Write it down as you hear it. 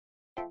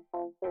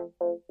Welcome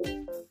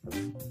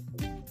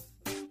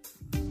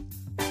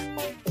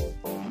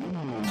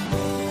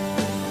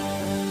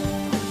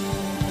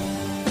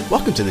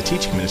to the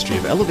teaching ministry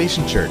of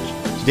Elevation Church.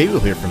 Today we'll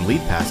hear from lead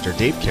pastor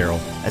Dave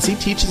Carroll as he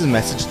teaches a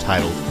message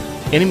titled,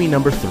 Enemy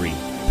Number 3,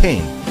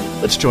 Pain.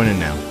 Let's join in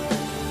now.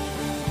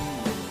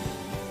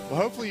 Well,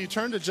 hopefully you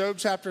turn to Job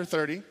chapter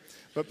 30,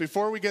 but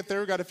before we get there,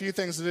 we've got a few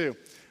things to do.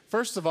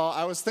 First of all,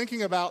 I was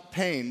thinking about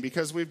pain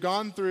because we've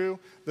gone through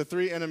the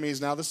three enemies.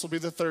 Now, this will be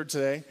the third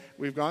today.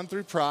 We've gone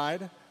through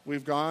pride,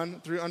 we've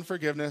gone through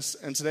unforgiveness,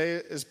 and today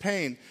is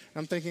pain.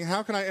 I'm thinking,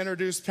 how can I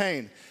introduce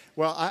pain?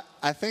 Well,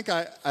 I think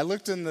I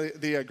looked in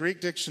the Greek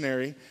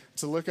dictionary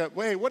to look up,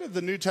 what did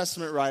the New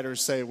Testament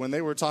writers say when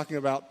they were talking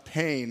about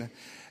pain?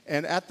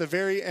 And at the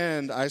very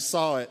end, I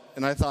saw it,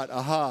 and I thought,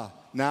 aha,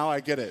 now I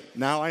get it.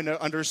 Now I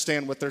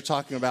understand what they're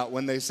talking about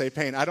when they say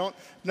pain.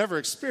 Never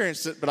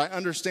experienced it, but I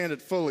understand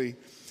it fully.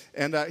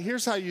 And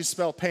here's how you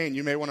spell pain.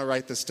 You may want to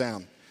write this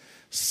down.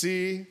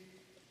 C-H-I-L-D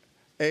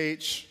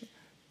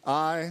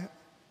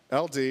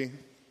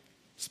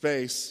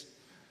space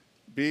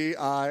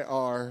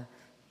B-I-R-T-H.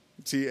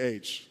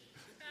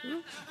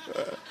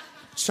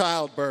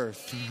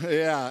 Childbirth.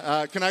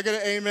 Yeah. Can I get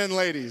an amen,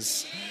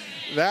 ladies?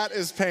 That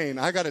is pain.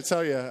 I got to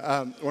tell you,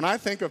 when I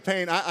think of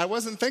pain, I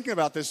wasn't thinking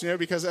about this,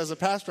 because as a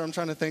pastor, I'm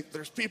trying to think,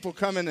 there's people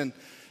coming and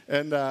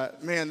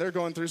man, they're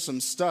going through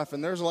some stuff,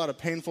 and there's a lot of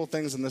painful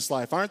things in this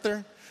life, aren't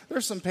there?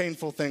 There's some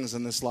painful things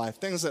in this life,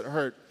 things that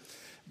hurt.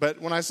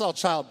 But when I saw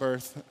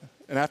childbirth,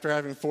 and after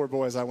having 4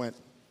 boys, I went,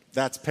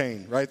 that's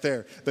pain right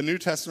there. The New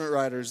Testament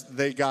writers,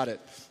 they got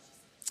it.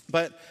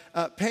 But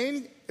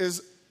pain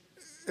it's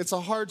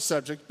a hard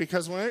subject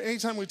because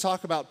anytime we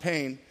talk about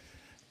pain,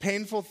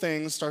 painful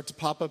things start to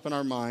pop up in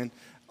our mind.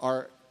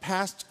 Our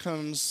past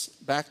comes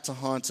back to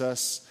haunt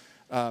us.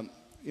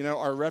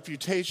 Our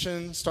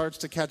reputation starts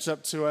to catch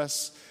up to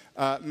us.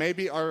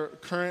 Maybe our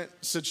current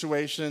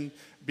situation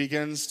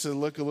begins to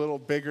look a little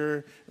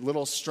bigger, a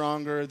little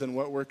stronger than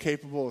what we're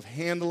capable of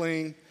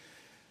handling.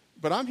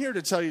 But I'm here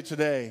to tell you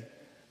today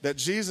that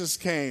Jesus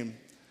came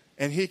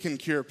and he can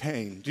cure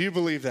pain. Do you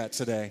believe that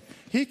today?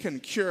 He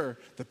can cure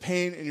the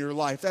pain in your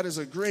life. That is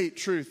a great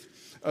truth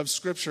of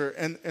Scripture.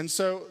 And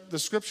so the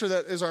Scripture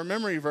that is our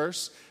memory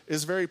verse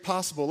is very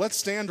possible. Let's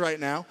stand right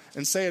now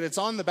and say it. It's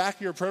on the back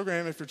of your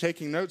program if you're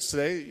taking notes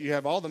today. You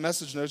have all the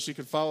message notes you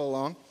can follow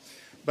along.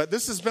 But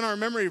this has been our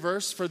memory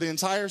verse for the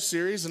entire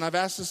series, and I've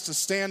asked us to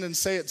stand and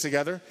say it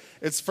together.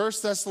 It's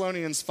 1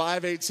 Thessalonians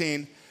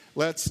 5:18.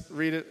 Let's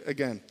read it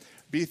again.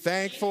 Be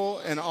thankful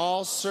in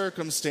all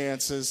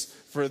circumstances,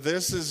 for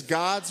this is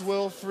God's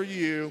will for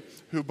you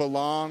who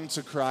belong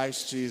to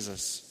Christ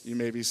Jesus. You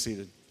may be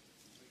seated.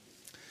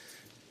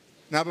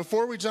 Now,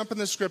 before we jump in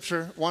the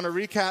scripture, I want to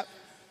recap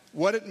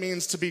what it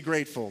means to be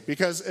grateful.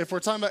 Because if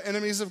we're talking about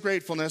enemies of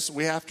gratefulness,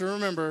 we have to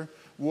remember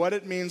what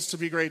it means to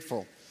be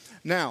grateful.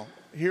 Now,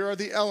 here are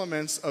the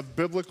elements of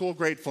biblical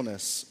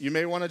gratefulness. You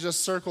may want to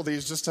just circle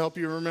these just to help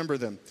you remember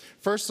them.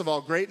 First of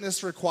all,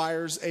 greatness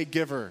requires a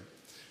giver.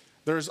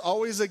 There's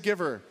always a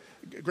giver.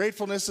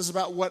 Gratefulness is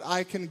about what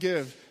I can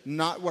give,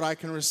 not what I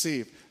can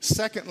receive.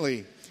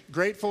 Secondly,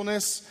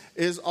 gratefulness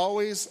is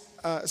always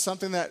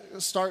something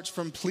that starts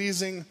from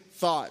pleasing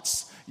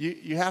thoughts.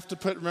 You have to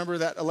remember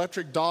that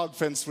electric dog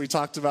fence we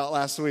talked about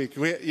last week.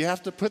 You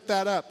have to put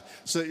that up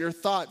so that your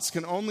thoughts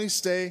can only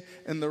stay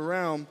in the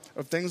realm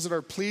of things that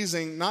are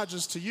pleasing, not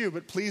just to you,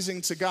 but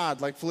pleasing to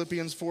God. Like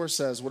Philippians 4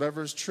 says,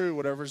 whatever is true,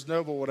 whatever is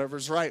noble, whatever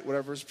is right,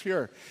 whatever is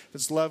pure, if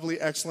it's lovely,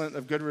 excellent,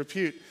 of good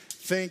repute,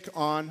 think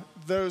on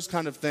those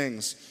kind of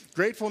things.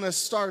 Gratefulness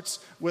starts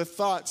with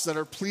thoughts that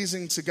are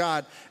pleasing to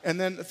God. And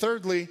then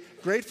thirdly,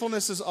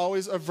 gratefulness is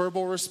always a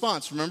verbal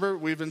response. Remember,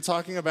 we've been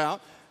talking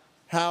about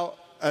how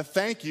a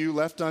thank you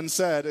left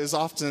unsaid is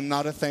often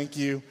not a thank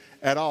you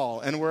at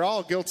all. And we're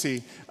all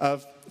guilty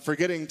of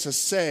forgetting to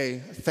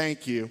say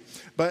thank you.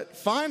 But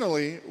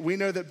finally, we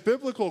know that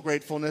biblical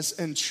gratefulness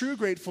and true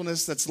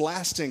gratefulness that's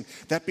lasting,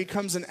 that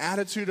becomes an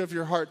attitude of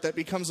your heart, that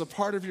becomes a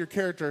part of your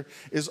character,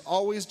 is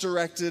always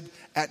directed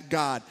at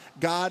God.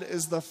 God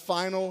is the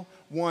final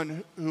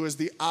one who is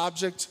the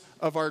object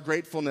of our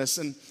gratefulness.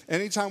 And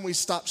anytime we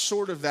stop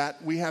short of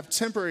that, we have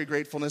temporary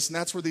gratefulness, and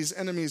that's where these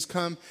enemies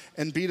come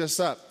and beat us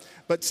up.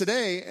 But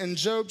today, in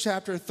Job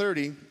chapter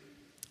 30,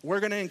 we're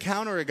going to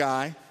encounter a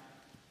guy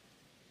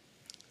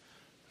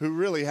who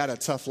really had a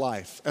tough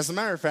life. As a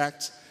matter of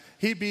fact,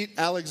 he beat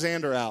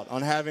Alexander out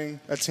on having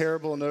a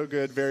terrible, no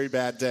good, very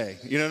bad day.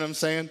 You know what I'm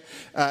saying?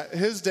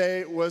 His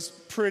day was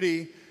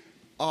pretty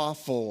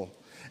awful.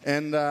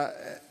 And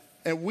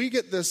we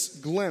get this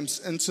glimpse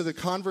into the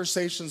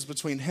conversations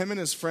between him and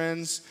his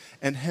friends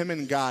and him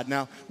and God.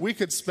 Now, we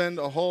could spend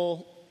a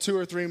whole 2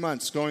 or 3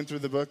 months going through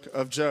the book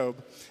of Job.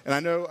 And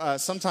I know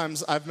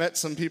sometimes I've met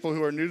some people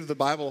who are new to the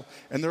Bible,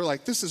 and they're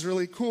like, this is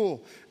really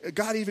cool.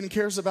 God even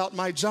cares about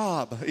my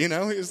job.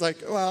 He's like,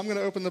 well, I'm going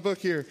to open the book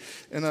here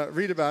and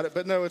read about it.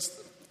 But no,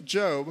 it's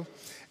Job.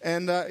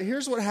 And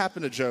here's what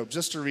happened to Job,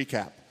 just to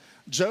recap.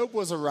 Job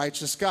was a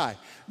righteous guy.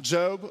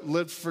 Job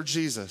lived for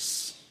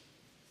Jesus.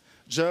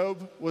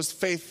 Job was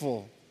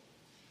faithful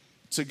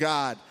to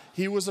God.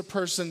 He was a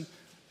person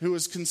who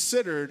was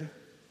considered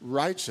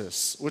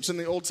righteous, which in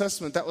the Old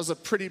Testament, that was a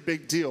pretty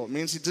big deal. It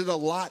means he did a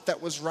lot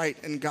that was right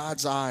in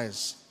God's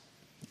eyes.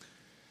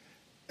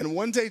 And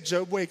one day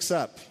Job wakes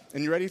up,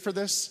 and you ready for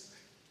this?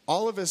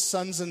 All of his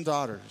sons and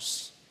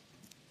daughters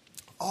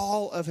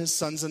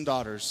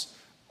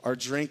are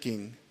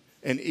drinking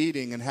and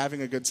eating and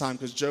having a good time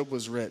because Job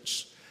was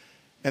rich.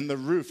 And the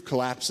roof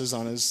collapses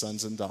on his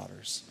sons and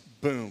daughters.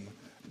 Boom,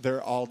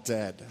 they're all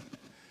dead.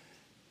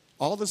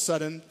 All of a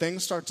sudden,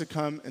 things start to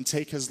come and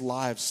take his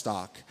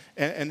livestock.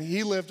 And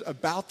he lived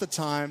about the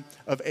time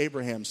of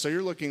Abraham. So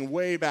you're looking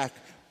way back,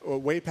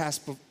 way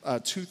past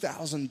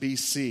 2000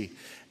 BC.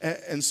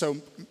 And so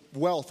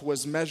wealth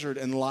was measured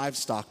in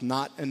livestock,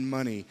 not in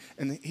money.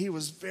 And he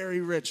was very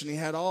rich, and he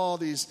had all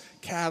these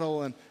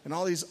cattle and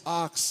all these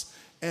ox.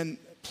 And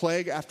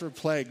plague after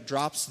plague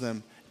drops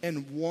them.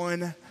 And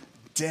one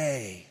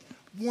day,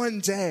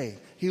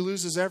 he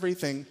loses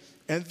everything.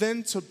 And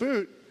then to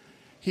boot,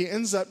 he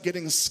ends up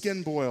getting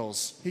skin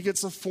boils. He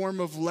gets a form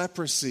of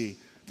leprosy.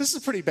 This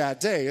is a pretty bad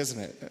day, isn't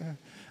it?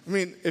 I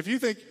mean, if you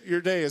think your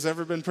day has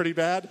ever been pretty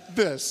bad,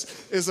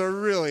 this is a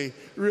really,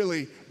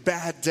 really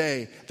bad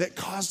day that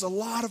caused a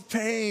lot of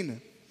pain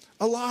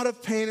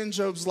in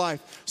Job's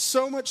life.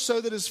 So much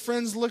so that his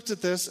friends looked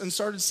at this and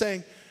started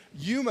saying,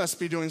 you must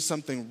be doing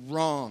something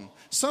wrong.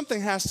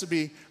 Something has to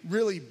be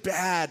really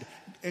bad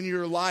in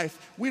your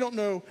life. We don't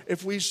know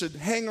if we should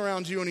hang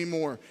around you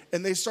anymore.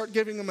 And they start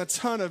giving him a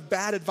ton of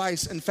bad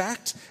advice. In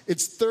fact,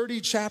 it's 30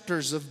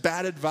 chapters of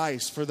bad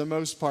advice for the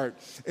most part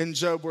in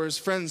Job, where his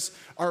friends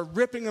are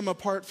ripping him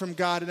apart from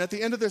God. And at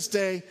the end of this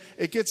day,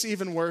 it gets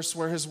even worse,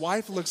 where his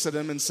wife looks at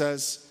him and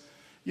says,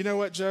 you know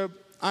what, Job?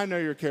 I know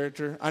your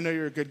character. I know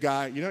you're a good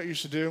guy. You know what you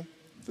should do?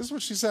 This is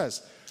what she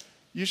says.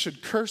 You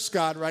should curse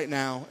God right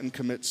now and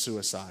commit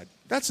suicide.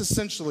 That's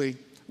essentially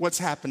what's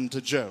happened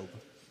to Job.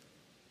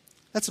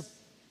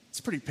 It's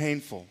pretty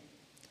painful.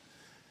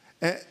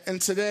 And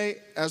today,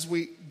 as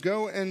we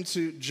go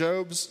into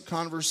Job's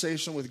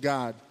conversation with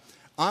God,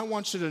 I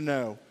want you to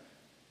know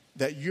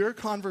that your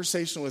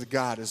conversation with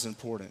God is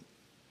important.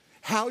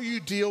 How you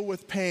deal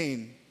with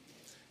pain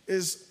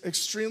is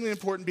extremely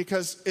important,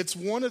 because it's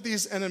one of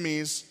these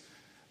enemies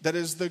that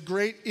is the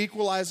great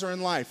equalizer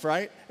in life,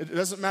 right? It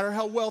doesn't matter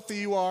how wealthy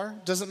you are,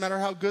 doesn't matter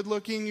how good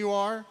looking you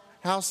are,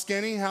 how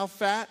skinny, how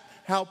fat,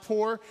 how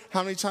poor,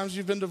 how many times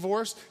you've been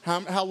divorced,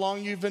 how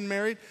long you've been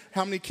married,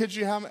 how many kids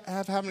you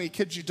have, how many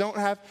kids you don't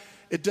have.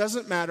 It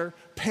doesn't matter.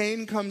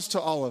 Pain comes to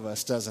all of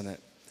us, doesn't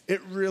it?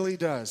 It really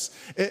does.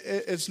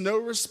 It's no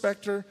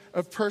respecter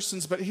of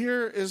persons. But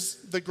here is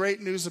the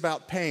great news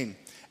about pain.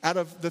 Out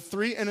of the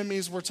three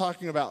enemies we're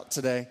talking about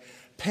today,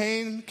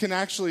 pain can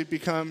actually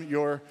become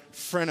your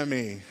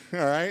frenemy, all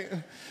right?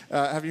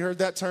 Have you heard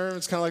that term?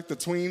 It's kind of like the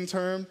tween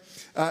term.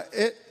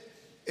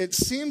 It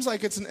seems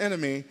like it's an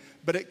enemy,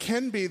 but it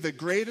can be the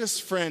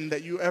greatest friend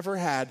that you ever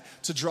had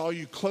to draw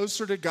you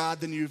closer to God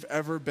than you've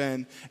ever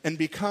been and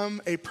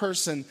become a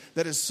person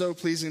that is so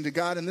pleasing to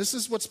God. And this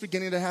is what's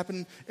beginning to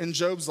happen in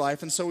Job's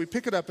life. And so we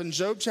pick it up in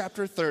Job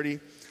chapter 30,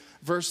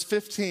 verse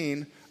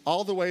 15,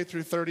 all the way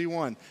through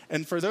 31.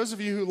 And for those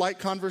of you who like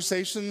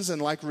conversations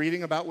and like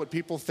reading about what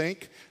people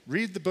think,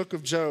 read the book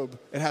of Job.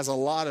 It has a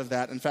lot of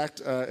that. In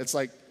fact, it's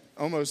like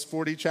almost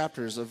 40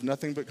 chapters of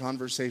nothing but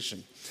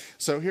conversation.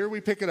 So here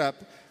we pick it up.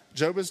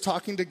 Job is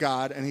talking to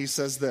God, and he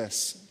says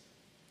this: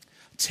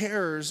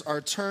 terrors are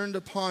turned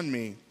upon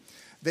me.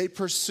 They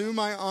pursue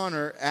my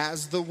honor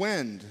as the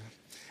wind,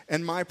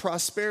 and my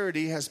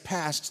prosperity has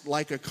passed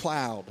like a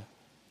cloud.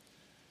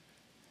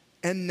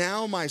 And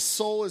now my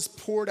soul is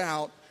poured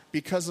out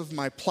because of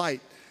my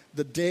plight.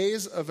 The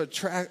days of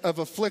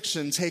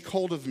affliction take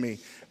hold of me.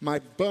 My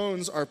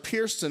bones are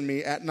pierced in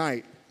me at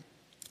night,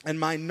 and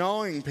my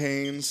gnawing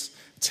pains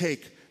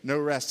take no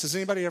rest. Has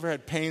anybody ever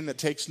had pain that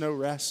takes no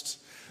rest?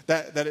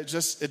 That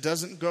it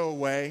doesn't go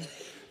away?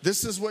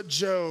 This is what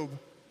Job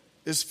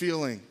is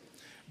feeling.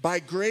 By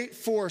great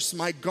force,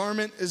 my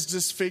garment is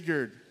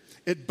disfigured.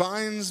 It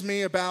binds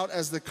me about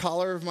as the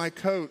collar of my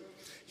coat.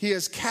 He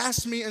has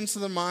cast me into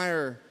the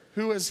mire.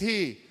 Who is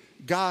he?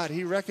 God.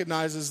 He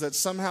recognizes that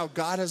somehow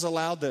God has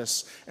allowed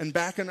this. And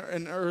back in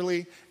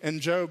early in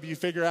Job, you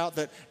figure out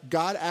that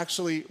God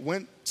actually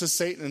went to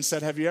Satan and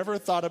said, have you ever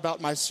thought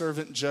about my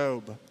servant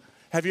Job?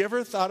 Have you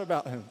ever thought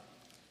about him?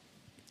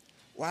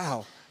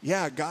 Wow.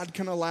 Yeah, God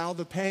can allow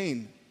the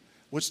pain,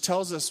 which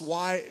tells us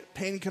why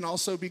pain can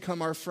also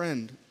become our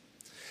friend.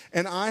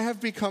 And I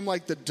have become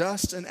like the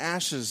dust and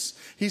ashes.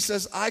 He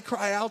says, I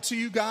cry out to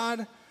you,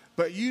 God,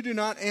 but you do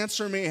not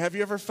answer me. Have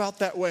you ever felt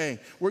that way?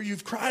 Where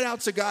you've cried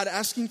out to God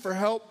asking for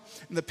help,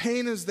 and the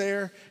pain is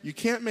there, you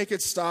can't make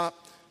it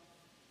stop,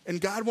 and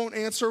God won't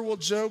answer? Well,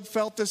 Job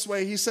felt this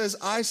way. He says,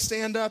 I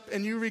stand up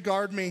and you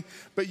regard me,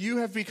 but you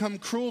have become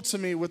cruel to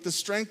me. With the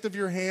strength of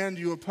your hand,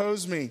 you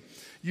oppose me.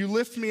 You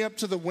lift me up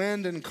to the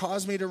wind and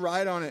cause me to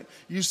ride on it.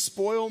 You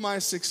spoil my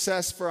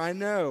success, for I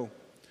know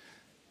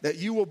that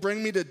you will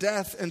bring me to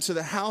death and to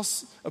the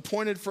house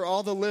appointed for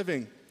all the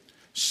living.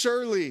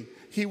 Surely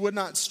he would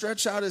not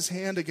stretch out his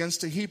hand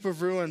against a heap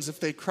of ruins if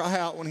they cry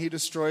out when he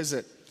destroys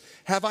it.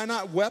 Have I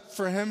not wept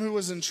for him who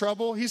was in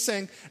trouble? He's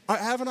saying,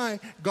 haven't I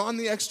gone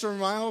the extra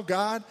mile,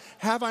 God?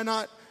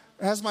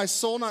 Has my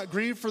soul not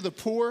grieved for the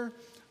poor?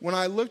 When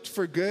I looked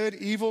for good,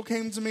 evil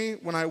came to me.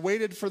 When I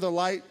waited for the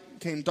light,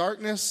 came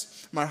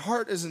darkness. My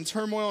heart is in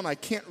turmoil and I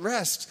can't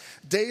rest.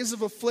 Days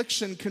of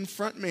affliction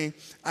confront me.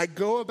 I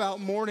go about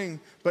mourning,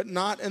 but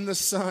not in the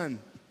sun.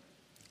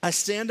 I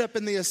stand up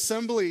in the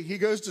assembly. He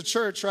goes to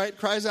church, right?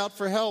 Cries out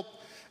for help.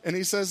 And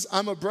he says,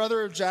 I'm a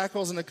brother of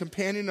jackals and a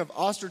companion of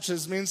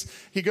ostriches. Means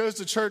he goes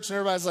to church and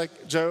everybody's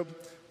like, Job,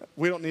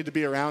 we don't need to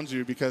be around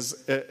you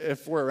because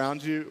if we're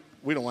around you,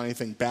 we don't want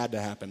anything bad to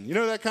happen. You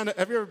know that kind of,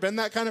 have you ever been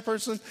that kind of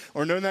person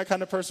or known that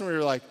kind of person where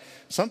you're like,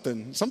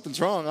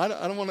 something's wrong. I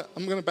don't want to,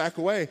 I'm going to back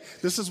away.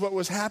 This is what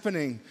was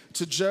happening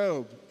to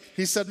Job.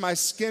 He said, my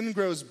skin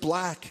grows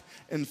black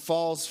and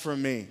falls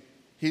from me.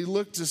 He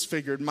looked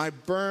disfigured. My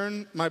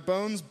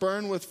bones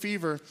burn with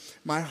fever.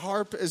 My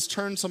harp is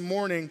turned to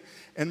mourning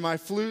and my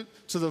flute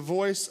to the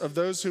voice of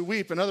those who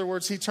weep. In other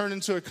words, he turned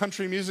into a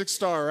country music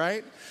star,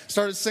 right?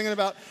 Started singing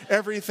about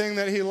everything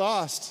that he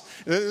lost.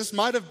 This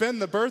might have been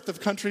the birth of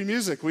country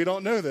music. We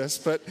don't know this,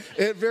 but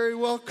it very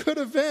well could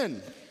have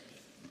been.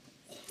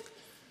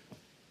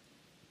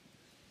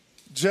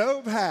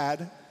 Job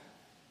had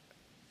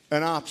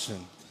an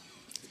option.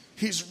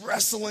 He's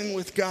wrestling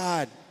with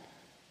God.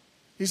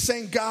 He's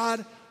saying,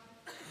 God,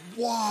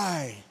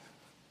 why?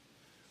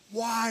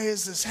 Why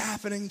is this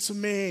happening to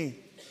me?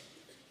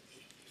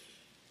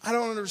 I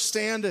don't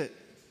understand it.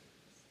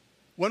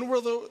 When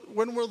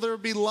will there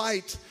be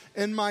light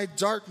in my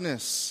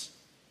darkness?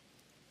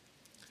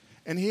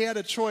 And he had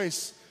a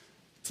choice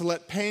to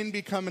let pain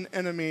become an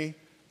enemy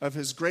of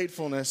his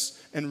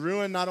gratefulness and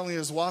ruin not only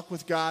his walk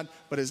with God,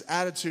 but his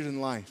attitude in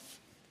life.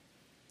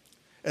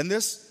 And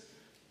this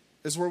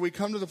is where we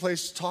come to the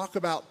place to talk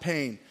about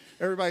pain.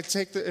 Everybody,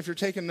 if you're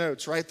taking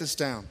notes, write this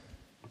down.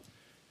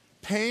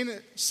 Pain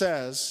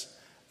says,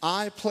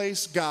 I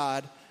place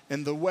God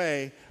in the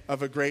way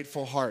of a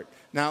grateful heart.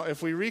 Now,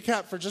 if we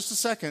recap for just a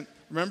second,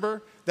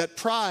 remember that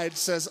pride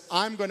says,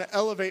 I'm going to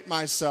elevate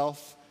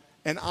myself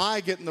and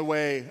I get in the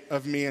way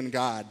of me and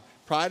God.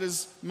 Pride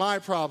is my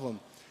problem.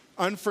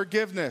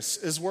 Unforgiveness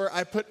is where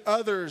I put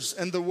others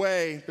in the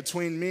way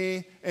between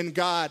me and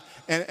God.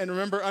 And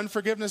remember,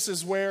 unforgiveness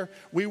is where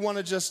we want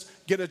to just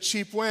get a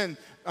cheap win.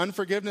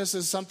 Unforgiveness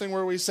is something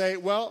where we say,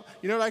 well,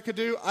 you know what I could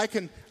do? I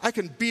can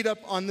beat up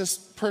on this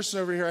person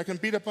over here. I can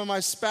beat up on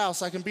my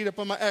spouse. I can beat up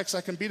on my ex.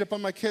 I can beat up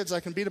on my kids. I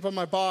can beat up on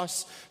my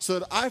boss so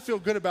that I feel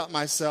good about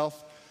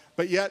myself.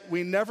 But yet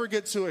we never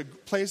get to a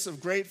place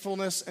of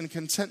gratefulness and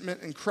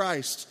contentment in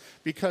Christ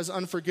because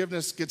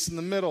unforgiveness gets in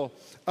the middle.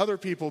 Other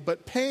people.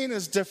 But pain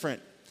is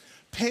different.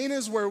 Pain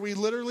is where we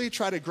literally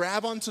try to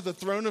grab onto the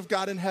throne of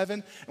God in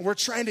heaven and we're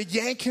trying to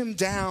yank him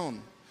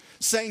down,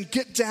 saying,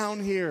 get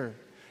down here.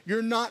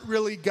 You're not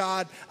really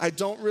God. I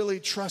don't really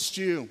trust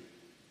you.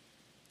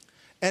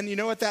 And you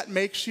know what that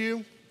makes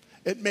you?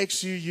 It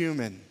makes you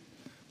human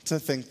to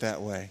think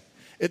that way.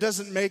 It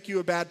doesn't make you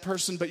a bad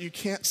person, but you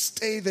can't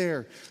stay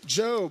there.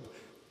 Job,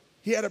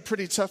 he had a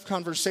pretty tough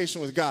conversation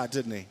with God,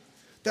 didn't he?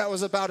 That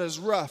was about as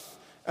rough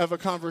of a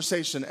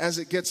conversation as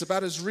it gets,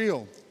 about as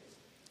real.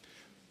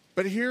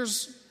 But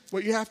here's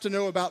what you have to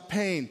know about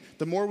pain.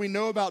 The more we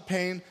know about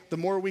pain, the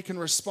more we can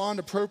respond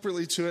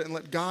appropriately to it and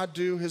let God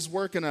do his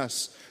work in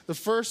us. The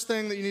first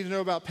thing that you need to know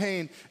about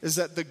pain is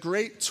that the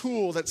great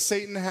tool that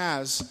Satan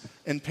has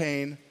in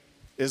pain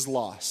is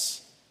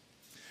loss.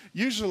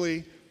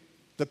 Usually,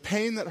 the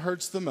pain that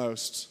hurts the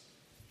most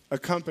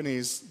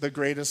accompanies the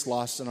greatest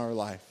loss in our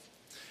life.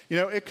 You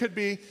know, it could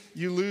be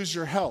you lose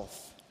your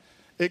health.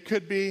 It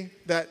could be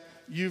that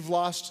you've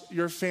lost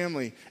your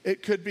family.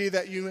 It could be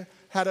that you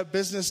had a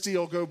business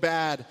deal go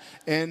bad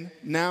and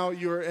now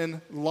you're in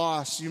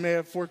loss. You may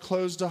have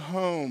foreclosed a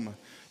home.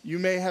 You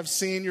may have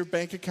seen your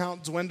bank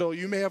account dwindle.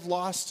 You may have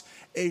lost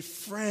a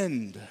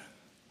friend.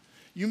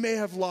 You may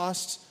have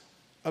lost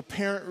a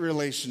parent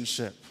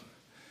relationship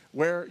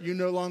where you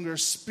no longer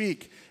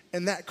speak,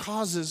 and that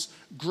causes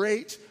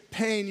great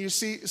pain. You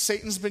see,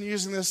 Satan's been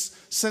using this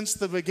since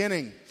the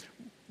beginning.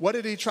 What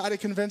did he try to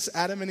convince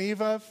Adam and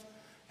Eve of?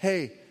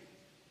 Hey,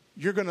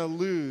 you're going to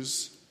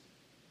lose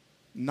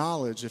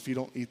knowledge if you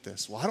don't eat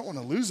this. Well, I don't want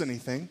to lose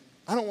anything.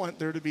 I don't want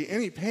there to be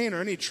any pain or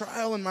any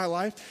trial in my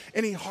life,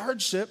 any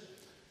hardship.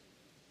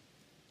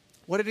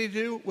 What did he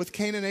do with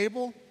Cain and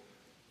Abel?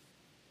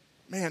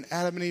 Man,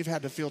 Adam and Eve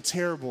had to feel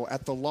terrible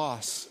at the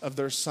loss of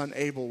their son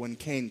Abel when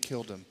Cain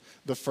killed him,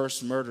 the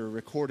first murder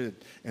recorded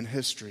in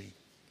history.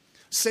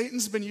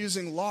 Satan's been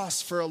using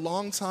loss for a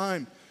long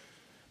time,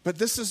 but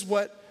this is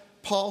what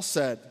Paul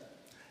said.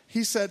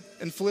 He said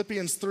in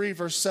Philippians 3,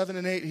 verse 7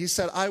 and 8, he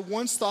said, I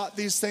once thought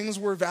these things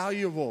were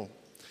valuable,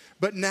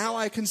 but now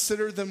I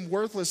consider them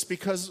worthless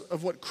because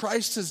of what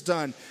Christ has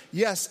done.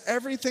 Yes,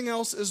 everything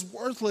else is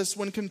worthless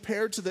when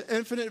compared to the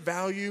infinite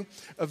value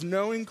of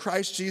knowing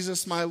Christ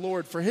Jesus my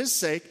Lord. For his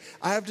sake,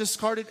 I have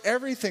discarded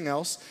everything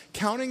else,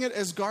 counting it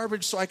as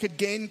garbage so I could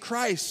gain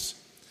Christ.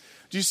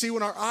 Do you see,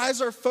 when our eyes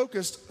are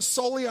focused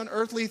solely on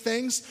earthly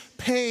things,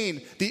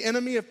 pain, the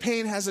enemy of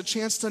pain, has a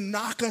chance to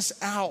knock us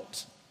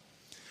out.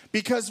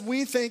 Because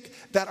we think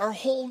that our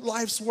whole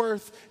life's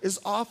worth is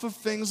off of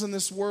things in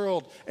this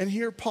world. And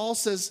here Paul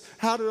says,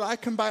 how did I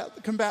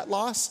combat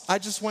loss? I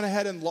just went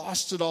ahead and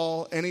lost it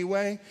all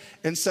anyway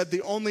and said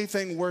the only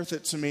thing worth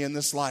it to me in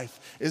this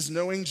life is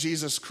knowing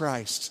Jesus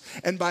Christ.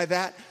 And by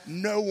that,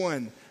 no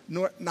one,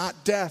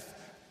 not death,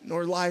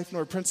 nor life,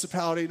 nor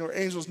principality, nor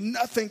angels,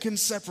 nothing can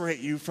separate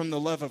you from the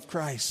love of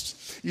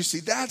Christ. You see,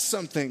 that's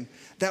something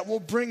that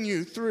will bring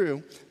you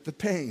through the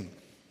pain.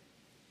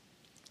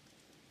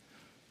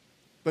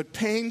 But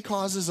pain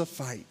causes a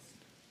fight.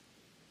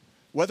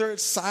 Whether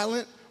it's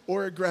silent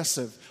or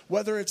aggressive,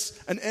 whether it's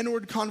an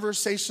inward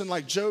conversation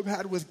like Job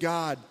had with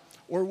God,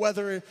 or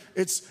whether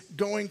it's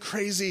going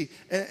crazy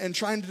and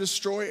trying to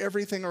destroy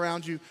everything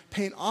around you,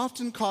 pain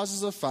often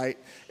causes a fight.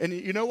 And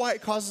you know why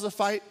it causes a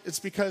fight? It's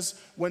because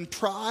when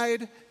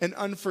pride and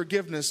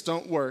unforgiveness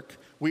don't work,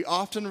 we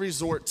often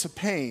resort to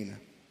pain.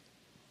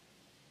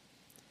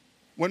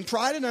 When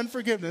pride and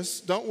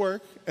unforgiveness don't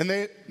work, and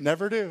they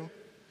never do,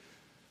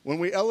 when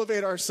we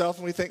elevate ourselves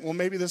and we think, well,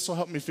 maybe this will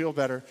help me feel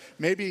better.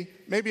 Maybe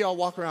I'll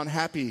walk around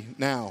happy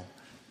now.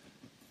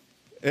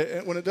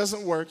 When it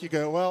doesn't work, you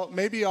go, well,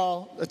 maybe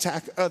I'll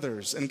attack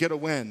others and get a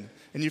win.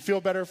 And you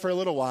feel better for a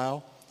little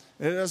while,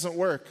 and it doesn't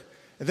work.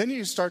 And then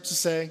you start to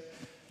say,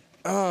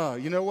 oh,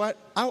 you know what?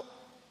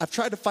 I've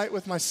tried to fight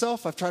with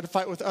myself. I've tried to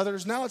fight with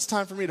others. Now it's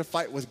time for me to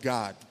fight with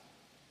God.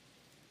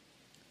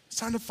 It's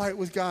time to fight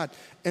with God.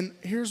 And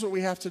here's what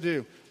we have to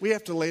do. We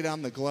have to lay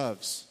down the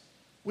gloves.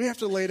 We have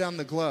to lay down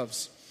the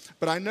gloves.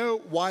 But I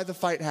know why the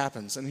fight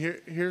happens. And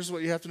here's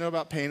what you have to know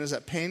about pain is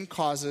that pain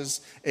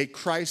causes a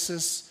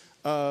crisis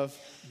of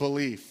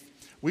belief.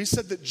 We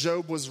said that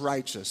Job was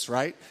righteous,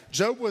 right?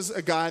 Job was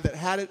a guy that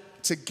had it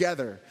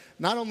together.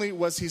 Not only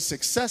was he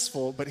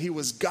successful, but he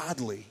was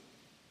godly.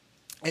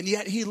 And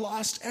yet he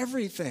lost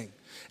everything.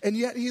 And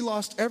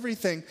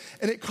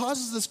it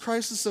causes this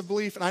crisis of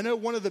belief. And I know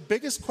one of the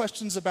biggest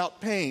questions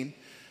about pain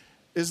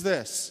is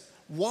this.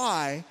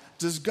 Why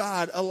does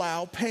God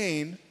allow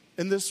pain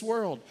in this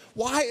world?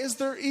 Why is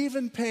there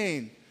even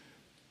pain?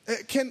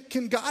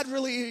 Can God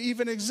really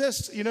even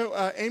exist? You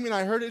know, Amy and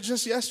I heard it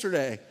just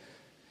yesterday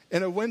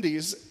in a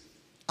Wendy's.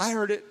 I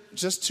heard it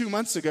just 2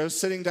 months ago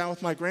sitting down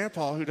with my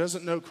grandpa who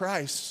doesn't know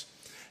Christ.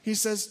 He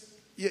says,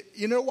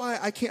 you know why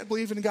I can't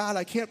believe in God?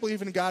 I can't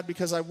believe in God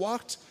because I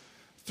walked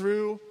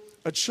through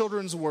a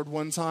children's ward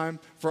one time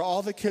for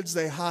all the kids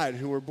they hide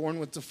who were born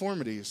with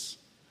deformities.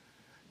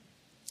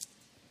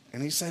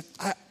 And he said,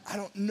 I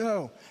don't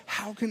know.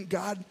 How can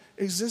God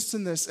exist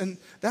in this? And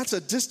that's a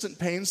distant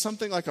pain,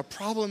 something like a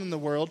problem in the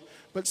world.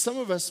 But some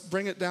of us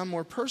bring it down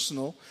more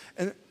personal.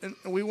 And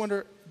we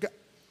wonder,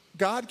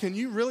 God, can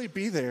you really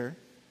be there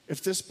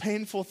if this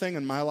painful thing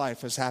in my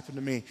life has happened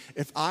to me?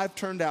 If I've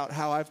turned out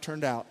how I've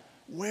turned out,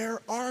 where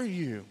are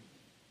you?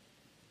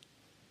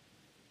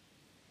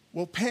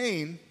 Well,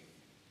 pain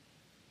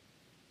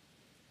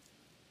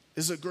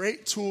is a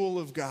great tool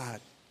of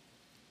God.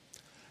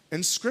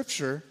 And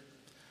Scripture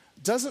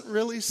doesn't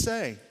really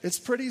say. It's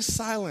pretty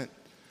silent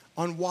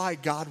on why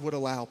God would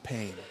allow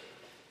pain.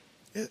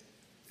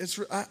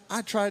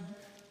 I tried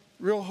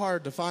real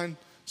hard to find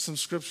some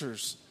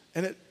scriptures,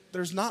 and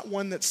there's not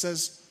one that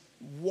says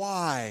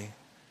why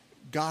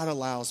God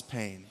allows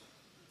pain.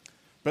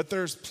 But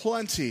there's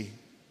plenty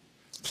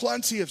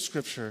of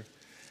scripture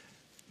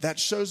that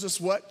shows us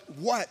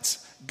what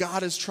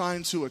God is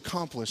trying to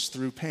accomplish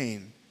through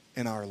pain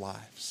in our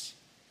lives.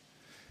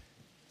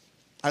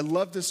 I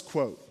love this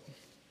quote.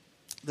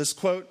 This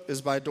quote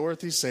is by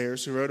Dorothy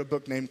Sayers, who wrote a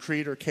book named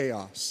Creed or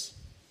Chaos.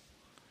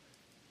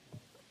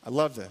 I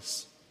love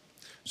this.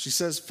 She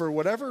says, for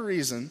whatever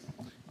reason,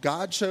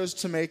 God chose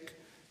to make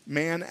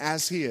man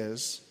as he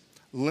is,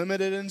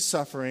 limited in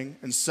suffering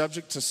and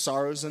subject to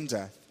sorrows and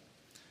death.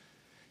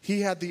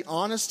 He had the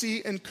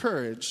honesty and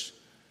courage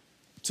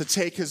to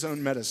take his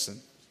own medicine.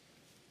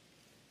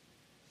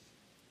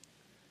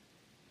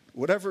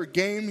 Whatever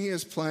game he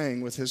is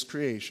playing with his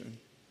creation,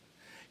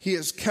 he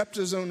has kept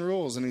his own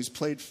rules and he's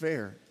played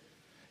fair.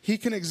 He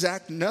can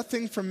exact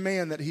nothing from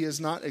man that he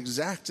has not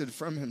exacted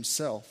from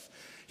himself.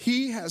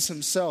 He has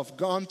himself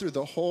gone through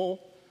the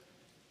whole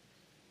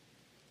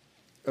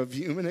of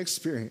human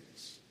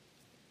experience.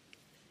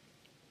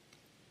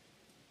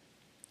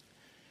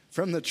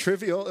 From the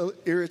trivial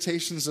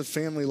irritations of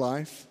family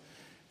life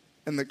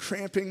and the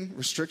cramping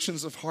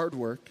restrictions of hard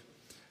work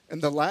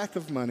and the lack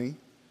of money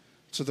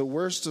to the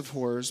worst of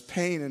horrors,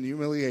 pain and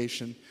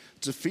humiliation,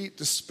 defeat,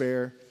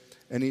 despair,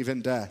 and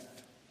even death.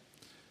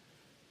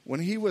 When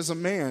he was a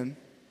man,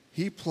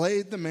 he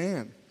played the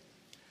man.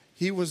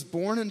 He was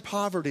born in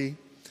poverty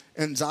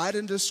and died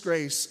in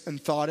disgrace and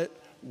thought it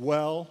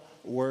well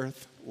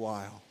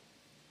worthwhile.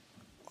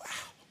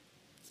 Wow.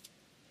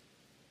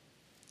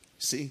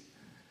 See,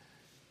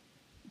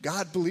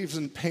 God believes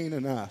in pain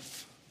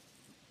enough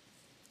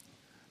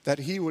that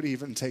he would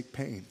even take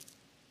pain.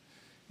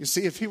 You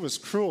see, if he was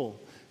cruel,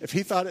 if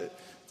he thought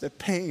that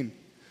pain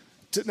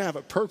didn't have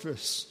a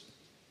purpose,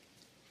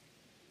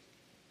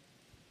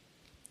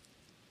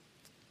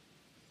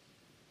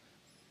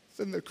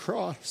 then the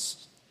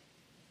cross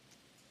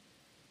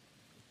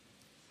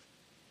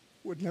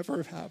would never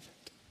have happened.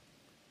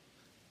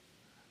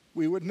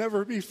 We would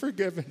never be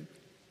forgiven.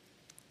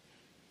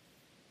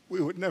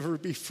 We would never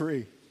be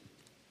free.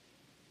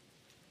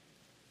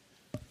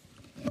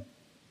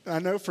 I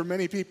know for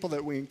many people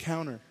that we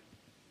encounter,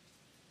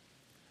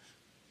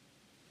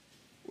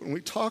 when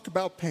we talk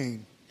about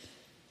pain,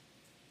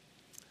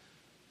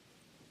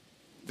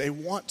 they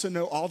want to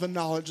know all the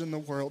knowledge in the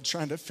world,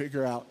 trying to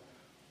figure out,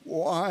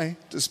 why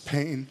does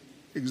pain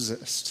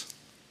exist?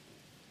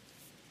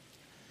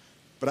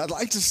 But I'd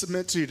like to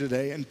submit to you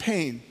today, in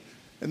pain,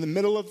 in the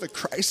middle of the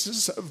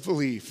crisis of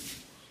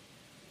belief,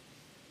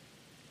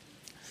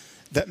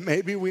 that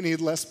maybe we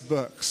need less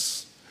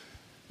books.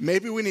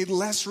 Maybe we need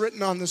less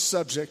written on the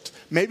subject.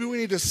 Maybe we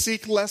need to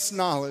seek less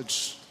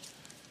knowledge.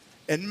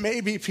 And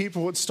maybe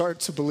people would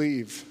start to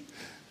believe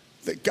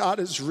that God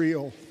is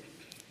real.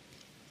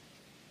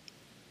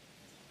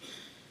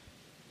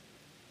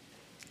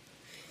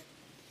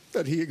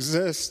 That he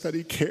exists, that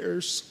he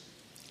cares.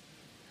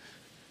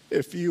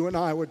 If you and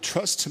I would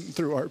trust him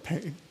through our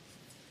pain.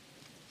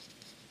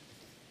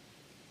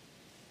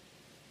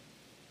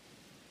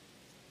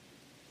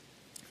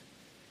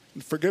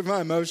 And forgive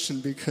my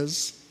emotion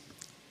because,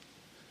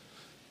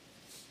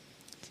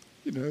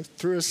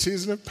 through a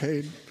season of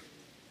pain,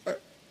 I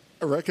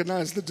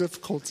recognize the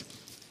difficulty.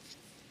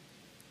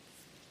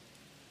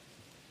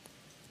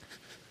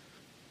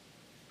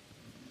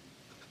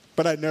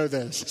 But I know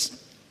this.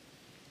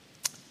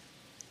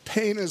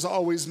 Pain is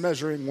always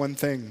measuring one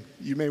thing.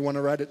 You may want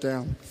to write it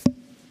down.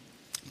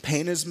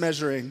 Pain is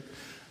measuring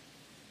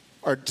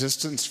our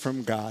distance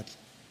from God.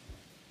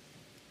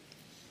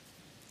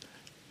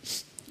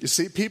 You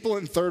see, people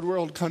in third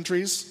world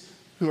countries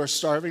who are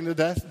starving to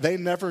death, they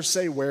never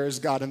say, "Where is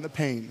God in the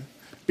pain?"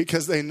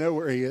 Because they know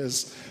where he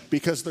is,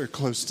 because they're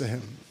close to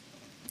him,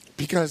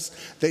 because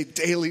they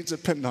daily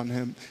depend on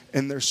him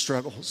in their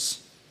struggles.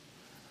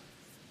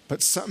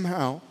 But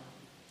somehow,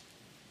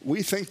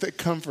 we think that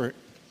comfort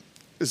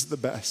is the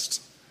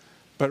best.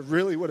 But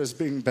really what is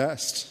being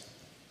best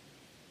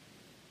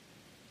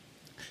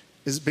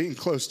is being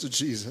close to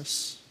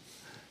Jesus.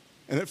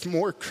 And if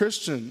more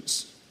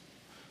Christians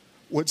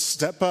would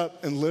step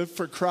up and live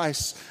for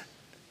Christ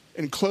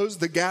and close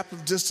the gap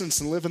of distance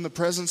and live in the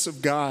presence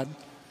of God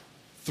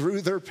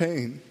through their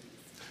pain,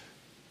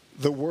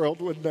 the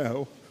world would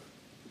know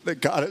that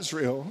God is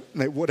real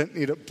and they wouldn't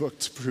need a book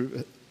to prove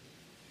it.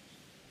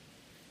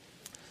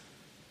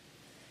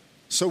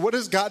 So what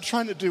is God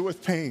trying to do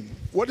with pain?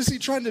 What is he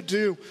trying to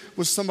do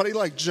with somebody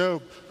like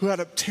Job who had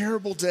a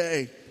terrible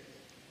day?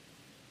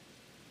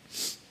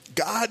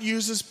 God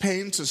uses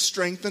pain to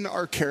strengthen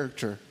our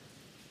character.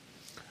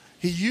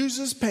 He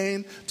uses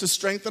pain to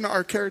strengthen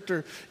our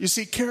character. You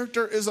see,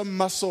 character is a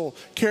muscle.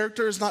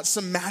 Character is not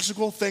some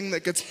magical thing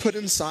that gets put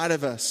inside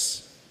of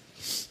us.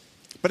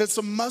 But it's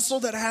a muscle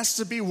that has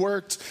to be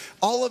worked.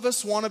 All of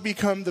us want to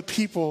become the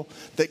people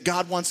that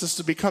God wants us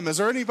to become. Is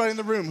there anybody in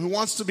the room who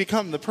wants to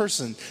become the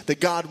person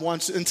that God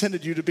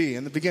intended you to be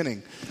in the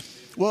beginning?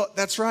 Well,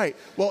 that's right.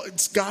 Well,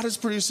 God is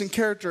producing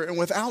character, and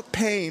without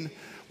pain,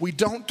 we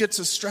don't get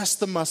to stress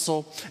the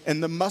muscle,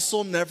 and the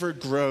muscle never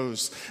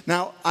grows.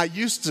 Now, I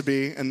used to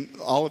be, and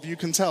all of you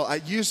can tell, I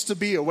used to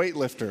be a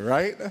weightlifter,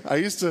 right? I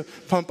used to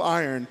pump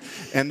iron,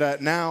 and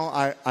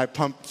now I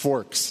pump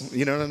forks.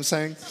 You know what I'm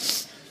saying?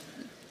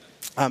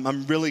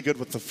 I'm really good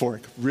with the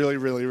fork. Really,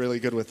 really, really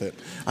good with it.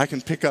 I can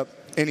pick up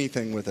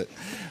anything with it.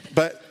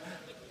 But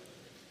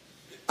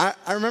I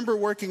remember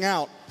working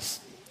out.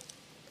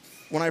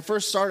 When I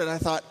first started, I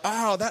thought,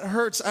 oh, that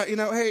hurts.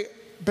 Hey,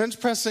 bench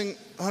pressing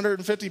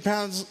 150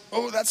 pounds,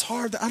 that's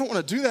hard. I don't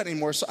want to do that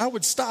anymore. So I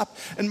would stop,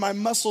 and my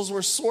muscles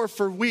were sore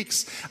for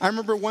weeks. I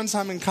remember one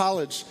time in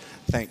college,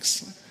 I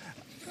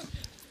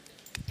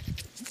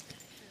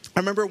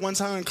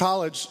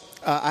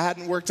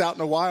hadn't worked out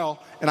in a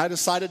while, and I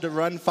decided to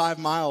run 5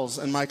 miles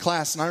in my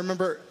class. And I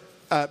remember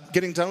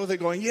getting done with it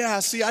going,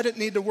 I didn't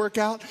need to work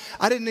out.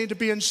 I didn't need to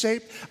be in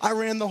shape. I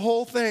ran the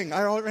whole thing.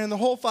 I ran the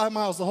whole 5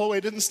 miles the whole way,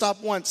 didn't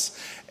stop once.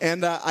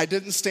 And I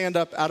didn't stand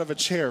up out of a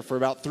chair for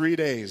about 3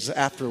 days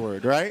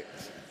afterward, right?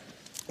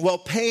 Well,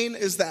 pain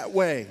is that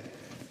way.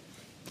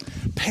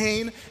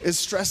 Pain is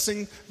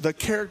stressing the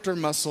character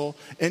muscle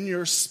in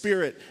your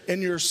spirit,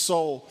 in your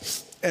soul.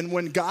 And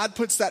when God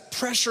puts that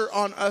pressure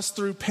on us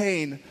through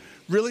pain,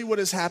 really what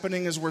is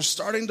happening is we're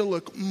starting to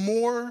look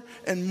more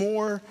and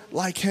more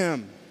like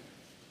him.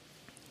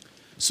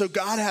 So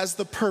God has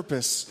the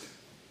purpose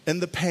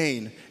in the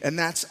pain, and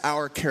that's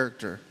our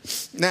character.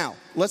 Now,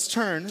 let's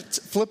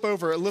flip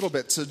over a little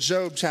bit to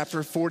Job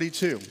chapter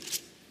 42.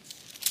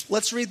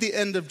 Let's read the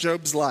end of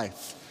Job's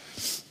life,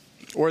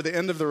 or the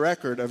end of the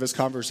record of his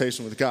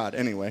conversation with God,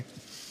 anyway.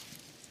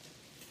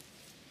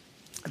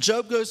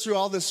 Job goes through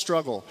all this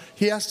struggle.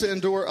 He has to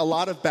endure a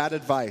lot of bad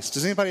advice.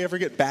 Does anybody ever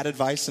get bad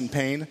advice in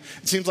pain?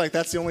 It seems like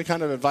that's the only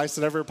kind of advice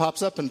that ever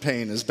pops up in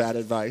pain is bad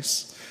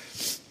advice.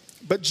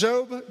 But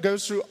Job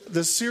goes through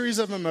this series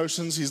of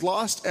emotions. He's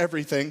lost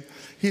everything.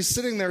 He's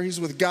sitting there. He's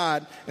with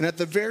God. And at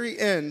the very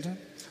end,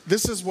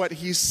 this is what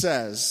he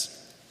says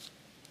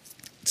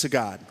to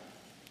God.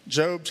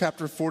 Job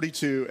chapter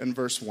 42 and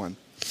verse 1.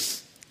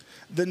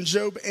 Then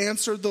Job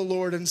answered the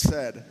Lord and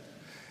said,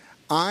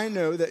 I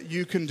know that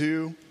you can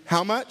do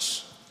how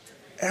much?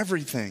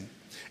 Everything.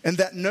 And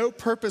that no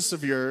purpose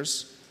of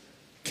yours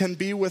can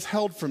be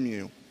withheld from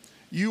you.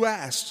 You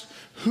asked,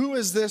 who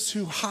is this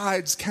who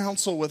hides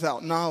counsel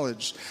without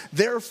knowledge?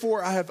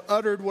 Therefore, I have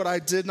uttered what I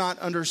did not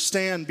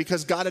understand,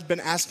 because God had been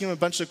asking him a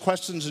bunch of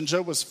questions, and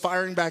Job was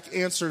firing back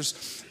answers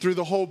through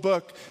the whole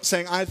book,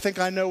 saying, I think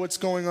I know what's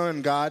going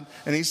on, God.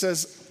 And he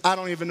says, I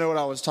don't even know what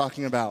I was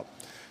talking about.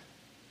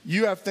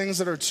 You have things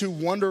that are too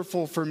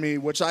wonderful for me,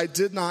 which I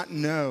did not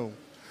know.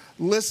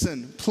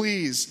 Listen,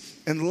 please,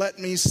 and let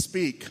me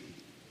speak.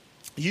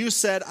 You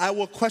said, I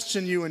will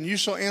question you and you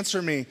shall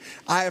answer me.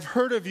 I have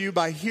heard of you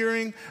by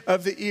hearing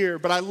of the ear.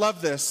 But I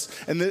love this.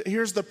 And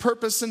here's the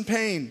purpose in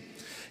pain.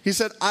 He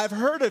said, I've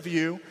heard of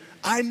you.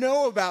 I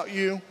know about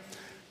you.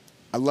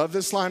 I love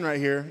this line right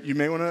here. You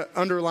may want to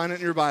underline it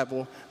in your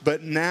Bible.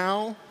 But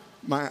now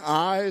my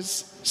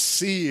eyes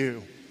see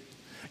you.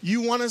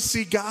 You want to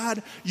see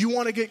God? You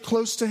want to get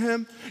close to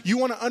him? You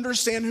want to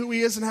understand who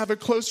he is and have a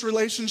close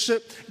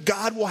relationship?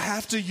 God will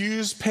have to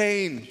use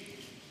pain.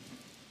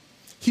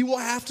 He will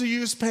have to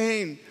use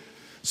pain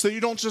so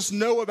you don't just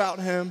know about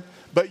him,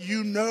 but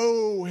you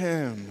know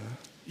him.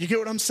 You get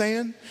what I'm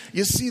saying?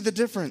 You see the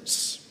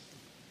difference.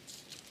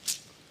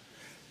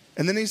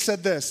 And then he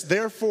said this,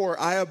 therefore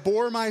I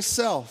abhor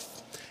myself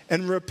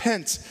and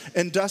repent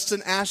in dust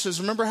and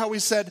ashes. Remember how we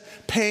said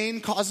pain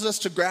causes us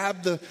to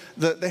grab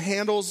the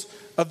handles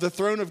of the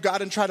throne of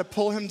God and try to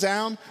pull him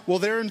down? Well,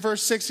 there in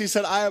verse 6, he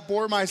said, I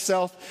abhor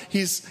myself.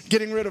 He's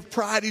getting rid of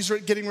pride. He's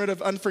getting rid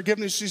of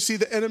unforgiveness. You see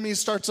the enemy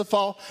starts to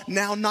fall.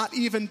 Now, not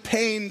even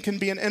pain can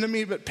be an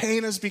enemy, but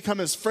pain has become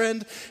his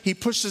friend. He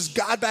pushes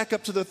God back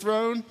up to the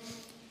throne.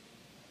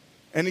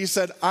 And he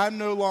said, I'm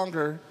no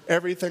longer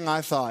everything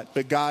I thought,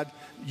 but God,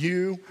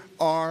 you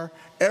are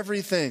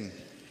everything.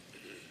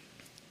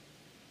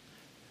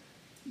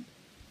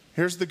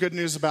 Here's the good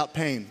news about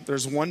pain.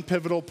 There's one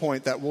pivotal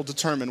point that will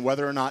determine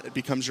whether or not it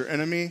becomes your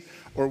enemy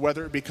or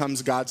whether it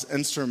becomes God's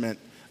instrument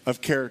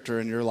of character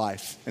in your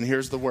life. And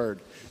here's the word.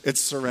 It's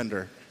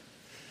surrender.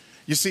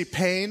 You see,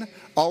 pain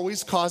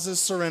always causes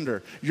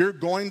surrender. You're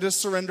going to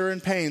surrender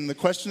in pain. The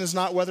question is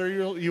not whether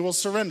you will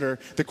surrender.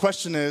 The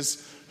question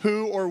is,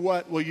 who or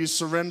what will you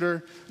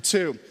surrender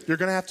to? You're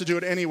going to have to do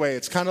it anyway.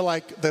 It's kind of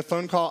like the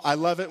phone call. I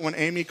love it when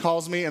Amy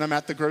calls me and I'm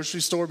at the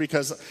grocery store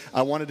because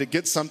I wanted to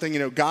get something. You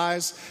know,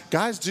 guys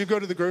do go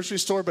to the grocery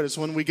store, but it's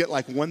when we get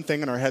like one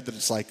thing in our head that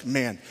it's like,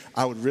 man,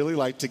 I would really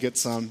like to get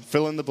some,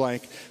 fill in the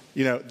blank.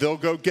 You know, they'll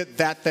go get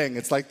that thing.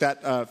 It's like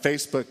that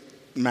Facebook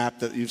map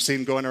that you've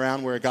seen going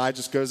around where a guy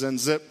just goes in,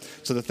 zip,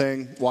 so the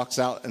thing walks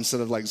out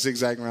instead of like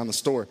zigzagging around the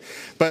store.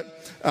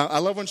 But I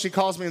love when she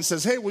calls me and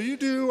says, hey, will you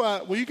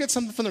get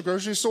something from the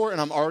grocery store?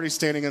 And I'm already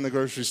standing in the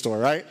grocery store,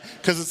 right?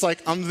 Because it's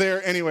like, I'm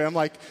there anyway. I'm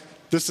like,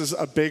 this is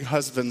a big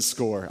husband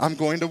score. I'm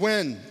going to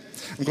win.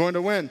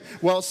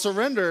 Well,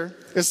 surrender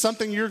is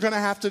something you're going to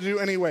have to do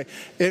anyway.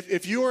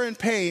 If you are in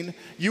pain,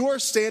 you are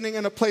standing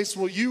in a place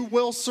where you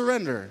will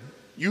surrender.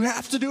 You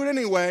have to do it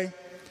anyway.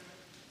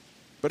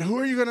 But who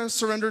are you going to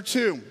surrender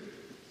to?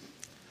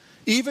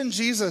 Even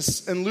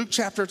Jesus in Luke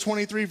chapter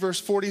 23, verse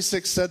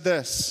 46 said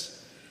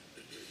this.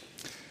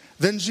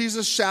 Then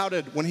Jesus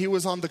shouted when he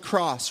was on the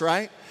cross,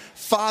 right?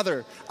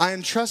 Father, I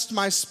entrust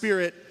my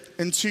spirit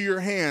into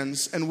your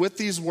hands. And with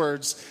these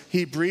words,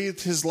 he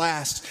breathed his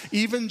last.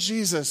 Even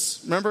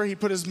Jesus, remember, he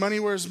put his money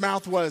where his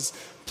mouth was,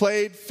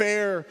 played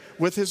fair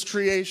with his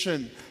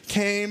creation,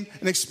 came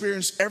and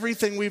experienced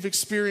everything we've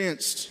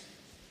experienced.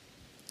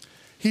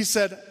 He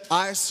said,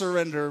 I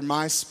surrender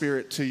my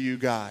spirit to you,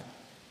 God.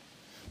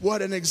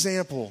 What an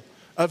example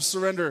of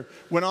surrender.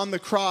 When on the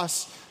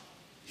cross,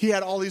 he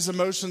had all these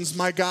emotions.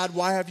 My God,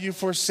 why have you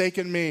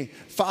forsaken me?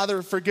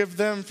 Father, forgive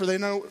them, for they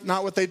know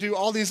not what they do.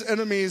 All these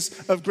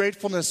enemies of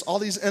gratefulness, all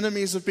these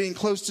enemies of being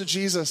close to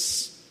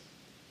Jesus.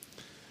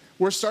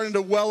 We're starting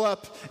to well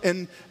up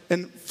in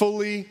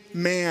fully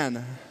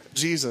man.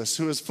 Jesus,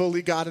 who is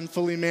fully God and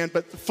fully man,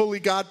 but the fully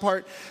God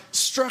part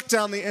struck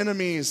down the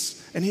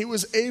enemies and he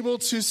was able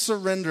to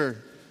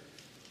surrender.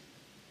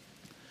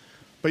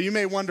 But you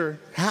may wonder,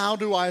 how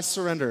do I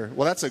surrender?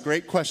 Well, that's a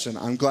great question.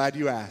 I'm glad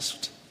you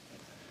asked.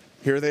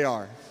 Here they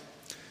are.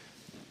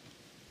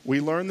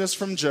 We learned this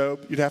from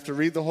Job. You'd have to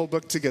read the whole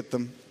book to get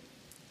them,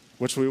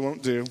 which we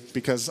won't do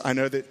because I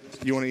know that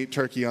you want to eat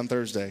turkey on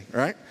Thursday,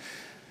 right?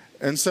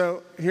 And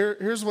so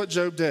here's what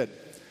Job did.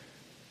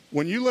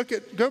 When you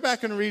go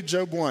back and read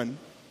Job 1.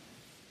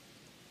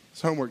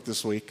 It's homework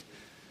this week.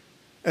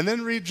 And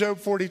then read Job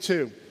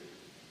 42.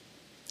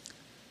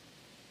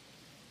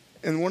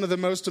 And one of the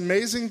most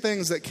amazing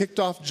things that kicked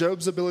off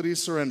Job's ability to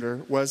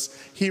surrender was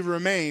he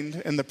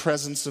remained in the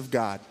presence of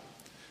God.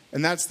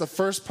 And that's the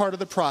first part of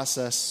the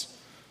process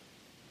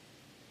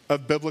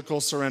of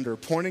biblical surrender,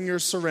 pointing your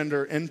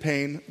surrender in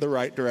pain the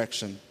right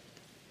direction.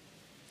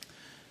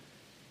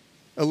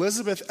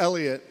 Elizabeth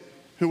Elliot,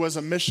 who was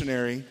a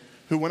missionary,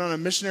 who went on a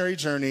missionary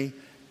journey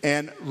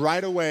and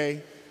right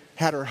away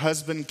had her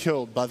husband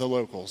killed by the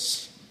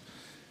locals,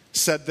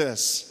 said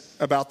this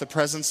about the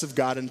presence of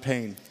God in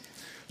pain.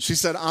 She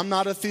said, I'm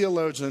not a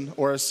theologian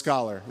or a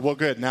scholar. Well,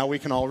 good. Now we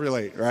can all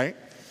relate, right?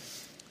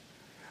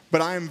 But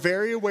I am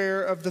very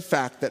aware of the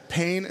fact that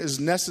pain is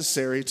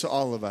necessary to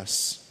all of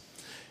us.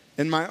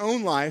 In my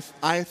own life,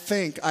 I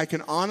think I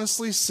can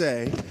honestly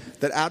say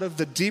that out of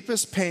the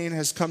deepest pain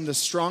has come the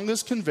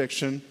strongest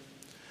conviction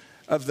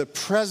of the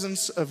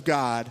presence of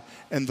God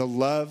and the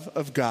love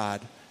of God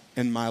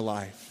in my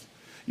life.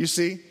 You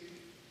see,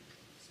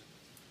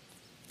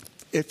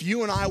 if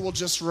you and I will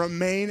just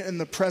remain in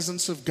the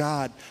presence of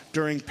God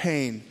during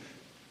pain,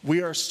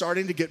 we are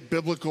starting to get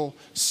biblical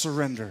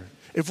surrender.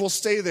 If we'll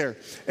stay there.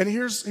 And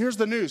here's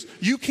the news.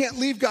 You can't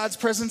leave God's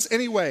presence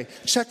anyway.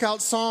 Check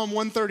out Psalm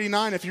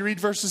 139. If you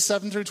read verses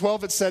 7 through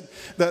 12, it said,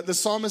 the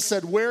psalmist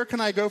said, where can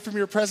I go from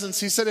your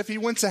presence? He said if he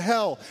went to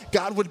hell,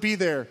 God would be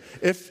there.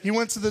 If he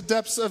went to the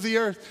depths of the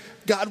earth,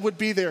 God would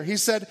be there. He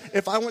said,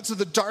 if I went to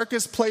the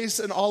darkest place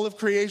in all of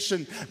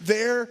creation,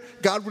 there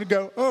God would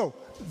go, oh,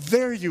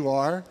 there you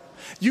are.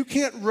 You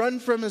can't run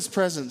from his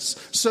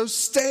presence. So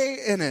stay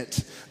in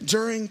it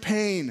during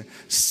pain.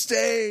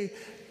 Stay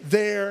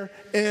there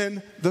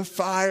in the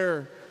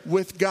fire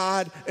with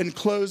God and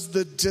close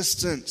the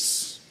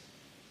distance.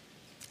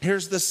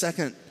 Here's the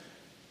second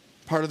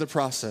part of the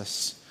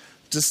process.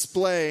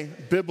 Display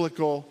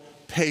biblical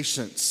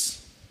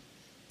patience.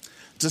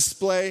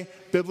 Display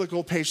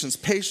biblical patience.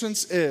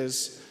 Patience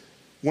is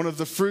one of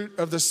the fruit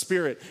of the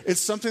Spirit. It's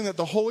something that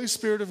the Holy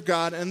Spirit of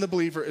God and the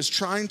believer is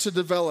trying to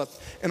develop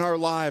in our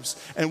lives.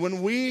 And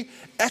when we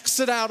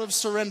exit out of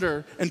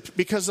surrender and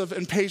because of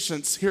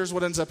impatience, here's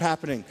what ends up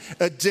happening.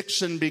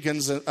 Addiction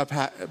begins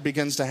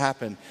to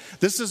happen.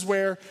 This is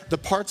where the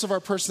parts of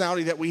our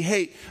personality that we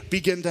hate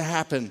begin to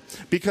happen.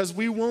 Because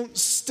we won't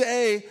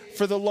stay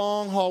for the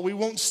long haul. We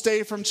won't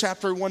stay from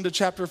chapter 1 to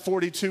chapter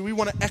 42. We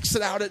want to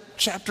exit out at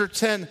chapter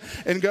 10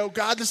 and go,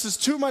 God, this is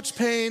too much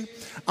pain.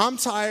 I'm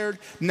tired.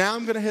 Now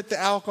I'm going to hit the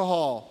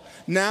alcohol.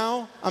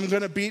 Now I'm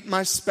going to beat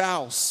my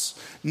spouse.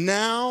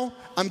 Now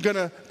I'm going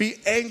to be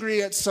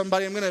angry at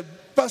somebody. I'm going to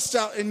bust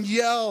out and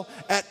yell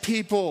at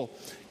people.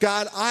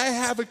 God, I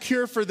have a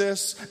cure for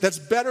this that's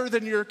better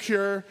than your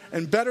cure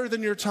and better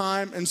than your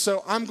time. And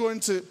so I'm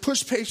going to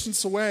push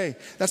patience away.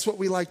 That's what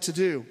we like to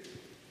do.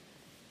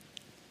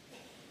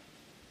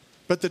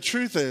 But the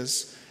truth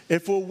is,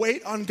 if we'll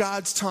wait on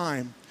God's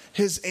time,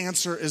 his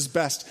answer is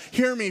best.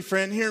 Hear me,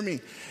 friend, hear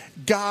me.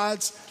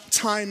 God's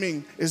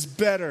timing is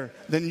better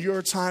than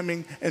your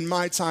timing and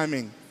my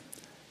timing.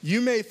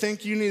 You may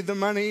think you need the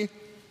money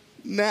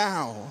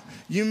now.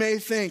 You may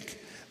think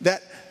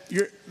that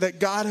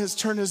God has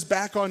turned his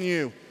back on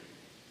you.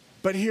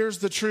 But here's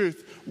the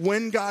truth.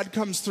 When God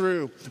comes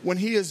through, when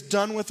he is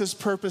done with his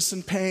purpose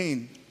and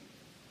pain,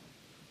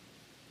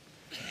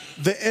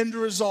 the end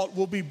result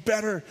will be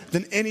better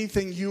than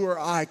anything you or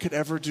I could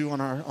ever do on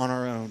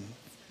our own.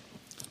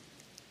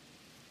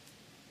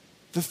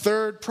 The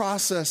third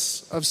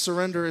process of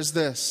surrender is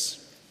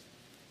this.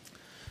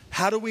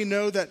 How do we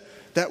know that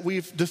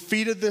we've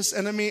defeated this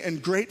enemy and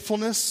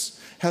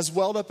gratefulness has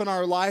welled up in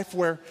our life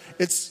where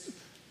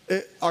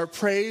our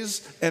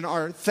praise and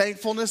our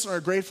thankfulness and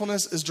our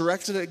gratefulness is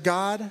directed at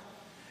God?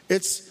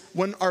 It's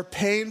when our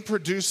pain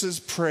produces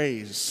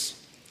praise.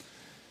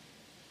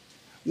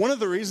 One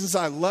of the reasons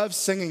I love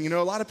singing,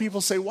 a lot of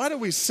people say, why do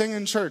we sing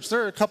in church?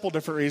 There are a couple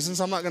different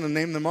reasons. I'm not going to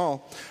name them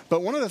all.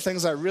 But one of the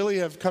things I really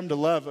have come to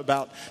love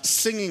about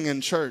singing in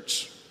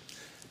church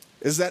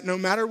is that no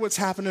matter what's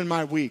happened in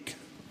my week,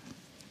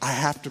 I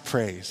have to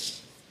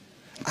praise.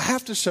 I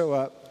have to show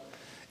up.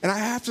 And I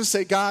have to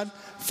say, God,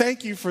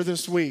 thank you for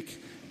this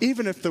week.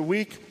 Even if the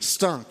week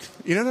stunk.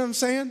 You know what I'm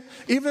saying?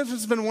 Even if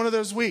it's been one of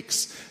those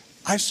weeks.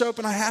 I show up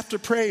and I have to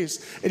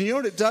praise. And you know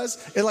what it does?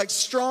 It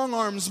strong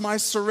arms my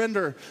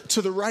surrender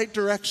to the right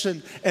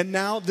direction. And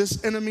now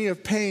this enemy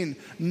of pain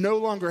no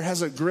longer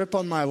has a grip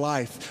on my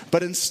life.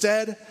 But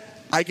instead,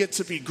 I get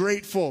to be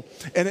grateful.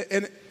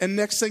 And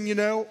next thing you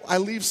know, I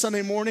leave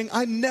Sunday morning.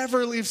 I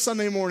never leave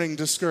Sunday morning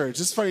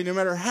discouraged. It's funny, no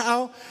matter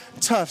how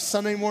tough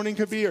Sunday morning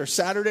could be, or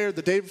Saturday or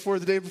the day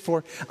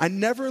before, I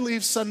never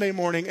leave Sunday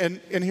morning. And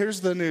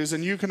here's the news,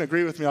 and you can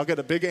agree with me. I'll get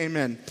a big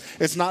amen.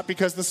 It's not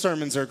because the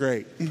sermons are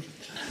great.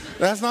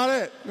 That's not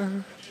it.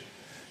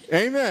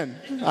 Amen.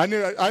 I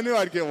knew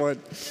I'd get one.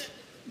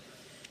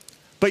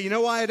 But you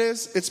know why it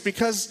is? It's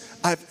because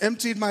I've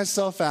emptied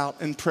myself out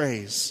in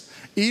praise,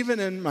 even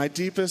in my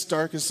deepest,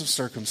 darkest of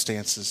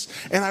circumstances.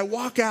 And I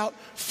walk out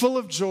full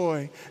of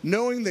joy,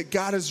 knowing that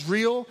God is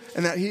real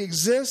and that he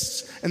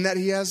exists and that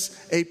he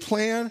has a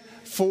plan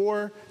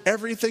for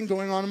everything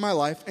going on in my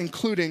life,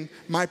 including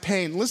my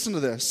pain. Listen to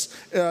this.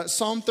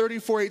 Psalm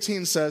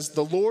 34:18 says,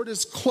 the Lord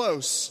is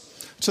close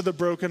to the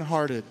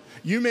brokenhearted.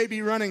 You may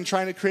be running,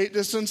 trying to create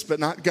distance, but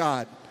not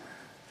God.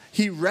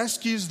 He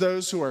rescues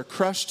those who are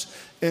crushed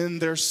in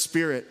their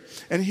spirit.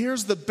 And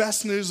here's the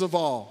best news of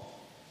all.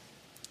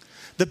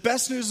 The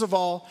best news of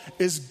all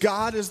is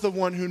God is the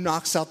one who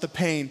knocks out the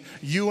pain.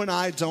 You and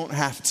I don't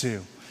have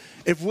to.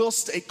 If we'll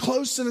stay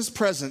close in his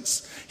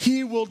presence,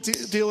 he will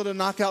deal it a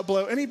knockout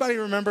blow. Anybody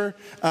remember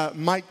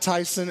Mike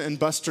Tyson and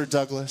Buster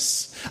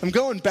Douglas? I'm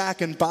going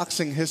back in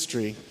boxing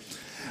history.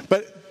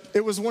 But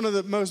it was one of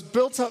the most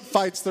built-up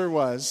fights there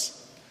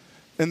was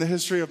in the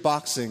history of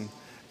boxing,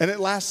 and it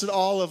lasted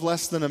all of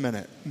less than a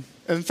minute.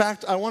 In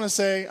fact, I want to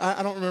say,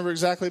 I don't remember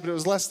exactly, but it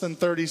was less than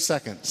 30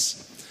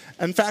 seconds.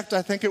 In fact,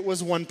 I think it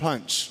was one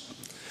punch,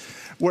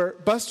 where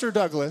Buster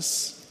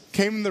Douglas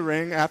came in the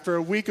ring after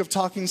a week of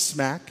talking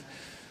smack,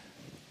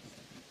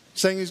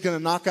 saying he's going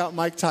to knock out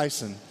Mike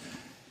Tyson.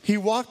 He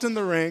walked in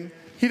the ring,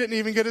 he didn't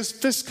even get his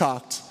fist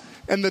cocked,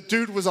 and the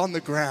dude was on the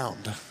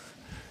ground.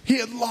 He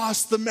had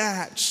lost the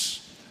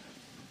match.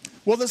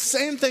 Well, the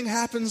same thing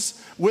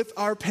happens with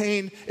our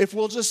pain if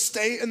we'll just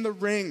stay in the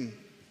ring.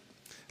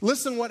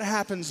 Listen what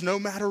happens no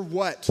matter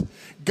what.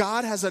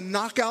 God has a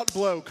knockout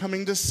blow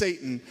coming to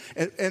Satan,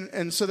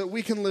 and so that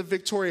we can live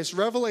victorious.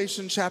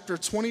 Revelation chapter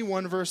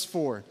 21, verse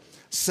 4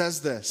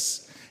 says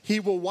this. He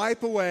will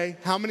wipe away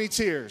how many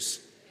tears?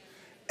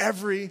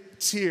 Every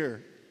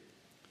tear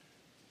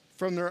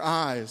from their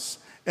eyes.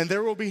 And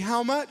there will be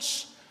how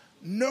much?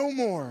 No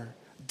more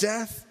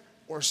death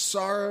or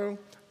sorrow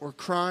or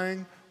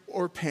crying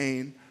or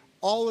pain.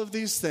 All of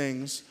these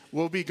things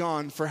will be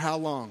gone for how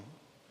long?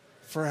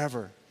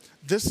 Forever.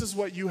 This is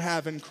what you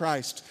have in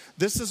Christ.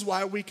 This is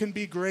why we can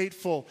be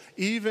grateful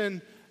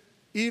even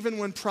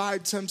when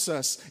pride tempts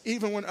us,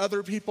 even when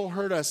other people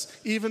hurt us,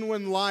 even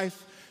when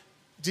life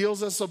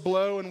deals us a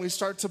blow and we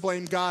start to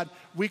blame God.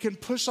 We can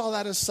push all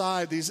that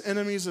aside, these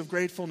enemies of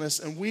gratefulness,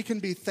 and we can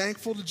be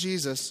thankful to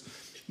Jesus,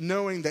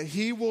 knowing that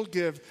he will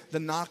give the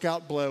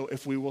knockout blow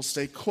if we will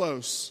stay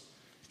close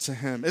to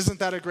him. Isn't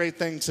that a great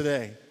thing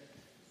today?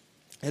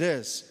 It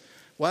is.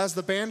 Well, as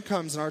the band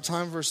comes and our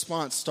time of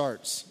response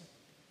starts,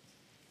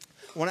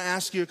 I want to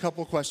ask you a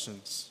couple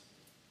questions.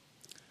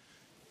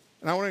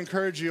 And I want to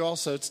encourage you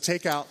also to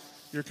take out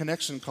your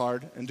connection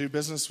card and do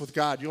business with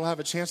God. You'll have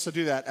a chance to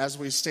do that as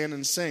we stand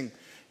and sing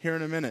here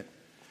in a minute.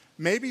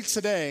 Maybe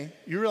today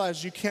you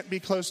realize you can't be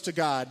close to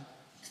God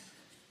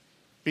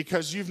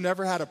because you've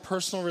never had a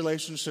personal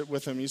relationship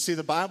with him. You see,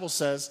 the Bible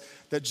says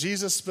that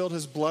Jesus spilled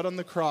his blood on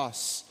the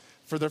cross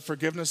for the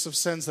forgiveness of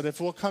sins, that if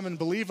we'll come and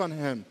believe on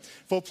him,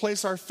 if we'll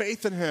place our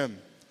faith in him,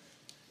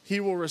 he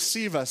will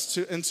receive us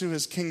into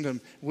his kingdom.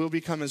 We'll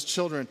become his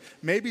children.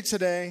 Maybe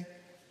today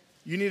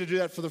you need to do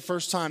that for the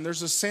first time.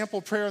 There's a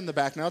sample prayer in the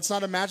back. Now, it's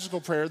not a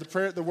magical prayer.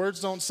 The words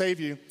don't save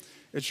you.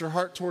 It's your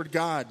heart toward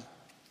God.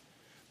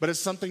 But it's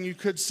something you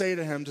could say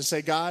to him, to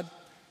say, God,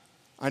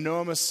 I know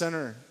I'm a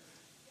sinner,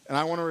 and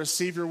I want to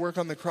receive your work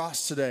on the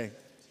cross today.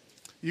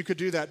 You could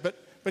do that. But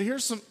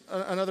here's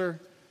another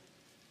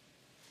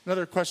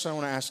question I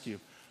want to ask you.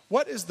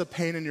 What is the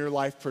pain in your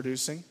life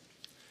producing?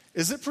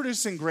 Is it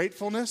producing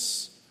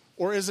gratefulness,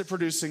 or is it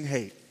producing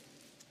hate?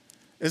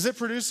 Is it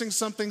producing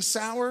something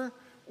sour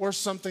or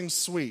something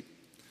sweet?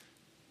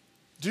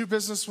 Do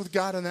business with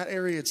God in that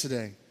area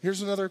today.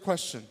 Here's another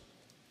question.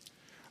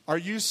 Are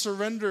you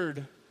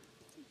surrendered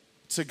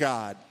to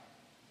God,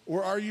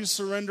 or are you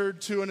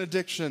surrendered to an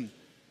addiction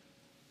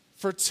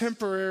for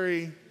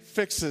temporary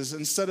fixes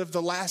instead of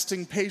the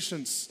lasting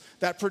patience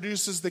that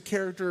produces the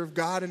character of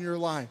God in your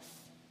life?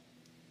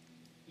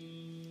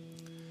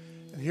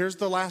 And here's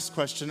the last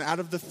question. Out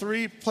of the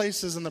three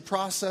places in the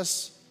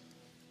process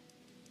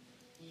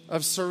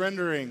of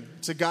surrendering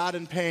to God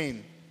in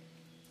pain,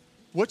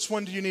 which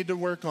one do you need to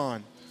work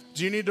on?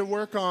 Do you need to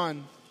work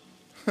on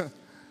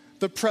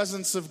the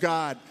presence of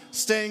God,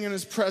 staying in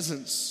his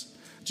presence?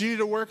 Do you need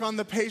to work on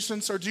the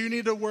patience, or do you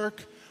need to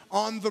work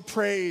on the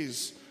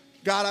praise?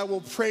 God, I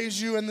will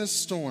praise you in this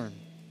storm.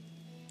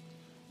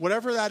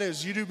 Whatever that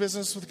is, you do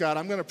business with God.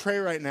 I'm going to pray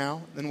right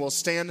now, and we'll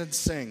stand and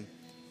sing.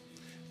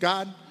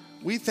 God,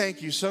 we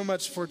thank you so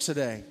much for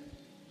today.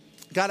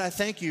 God, I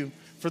thank you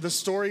for the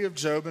story of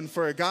Job and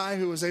for a guy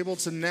who was able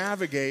to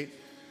navigate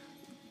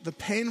the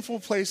painful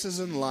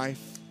places in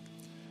life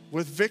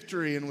with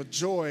victory and with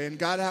joy. And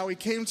God, how he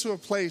came to a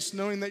place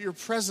knowing that your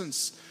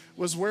presence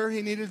was where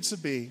he needed to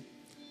be.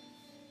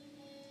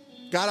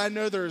 God, I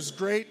know there is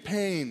great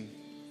pain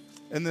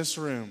in this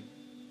room.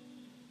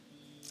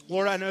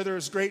 Lord, I know there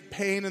is great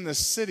pain in this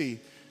city,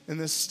 in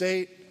this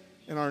state,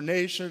 in our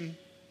nation,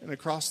 and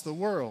across the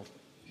world.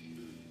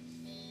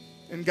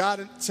 And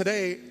God,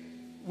 today,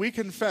 we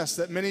confess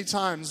that many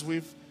times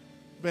we've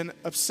been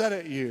upset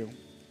at you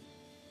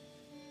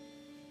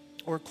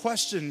or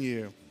questioned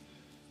you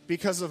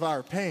because of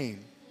our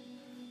pain.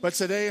 But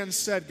today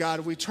instead, God,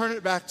 we turn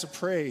it back to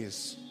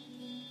praise.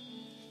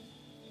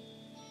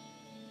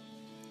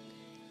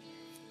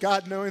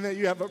 God, knowing that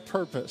you have a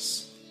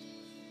purpose.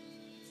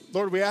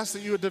 Lord, we ask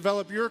that you would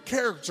develop your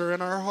character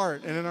in our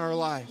heart and in our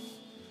life.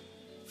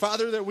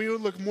 Father, that we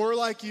would look more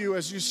like you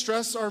as you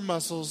stress our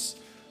muscles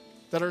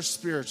that are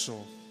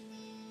spiritual.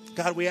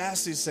 God, we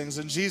ask these things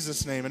in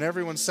Jesus' name. And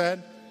everyone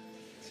said,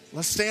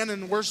 let's stand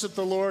and worship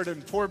the Lord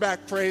and pour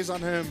back praise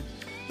on him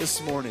this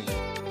morning.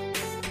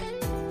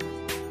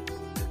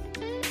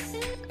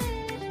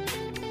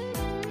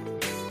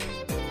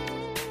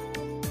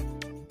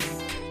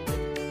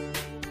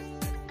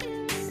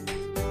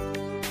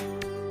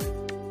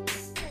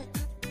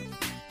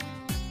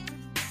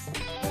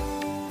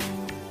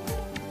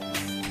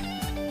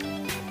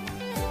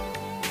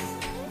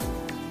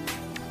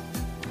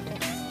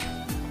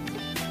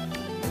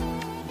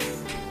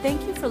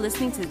 Thank you for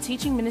listening to the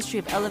teaching ministry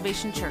of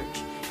Elevation Church.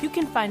 You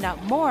can find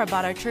out more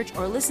about our church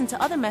or listen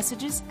to other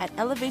messages at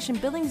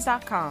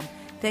elevationbillings.com.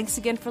 Thanks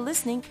again for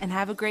listening and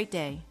have a great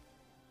day.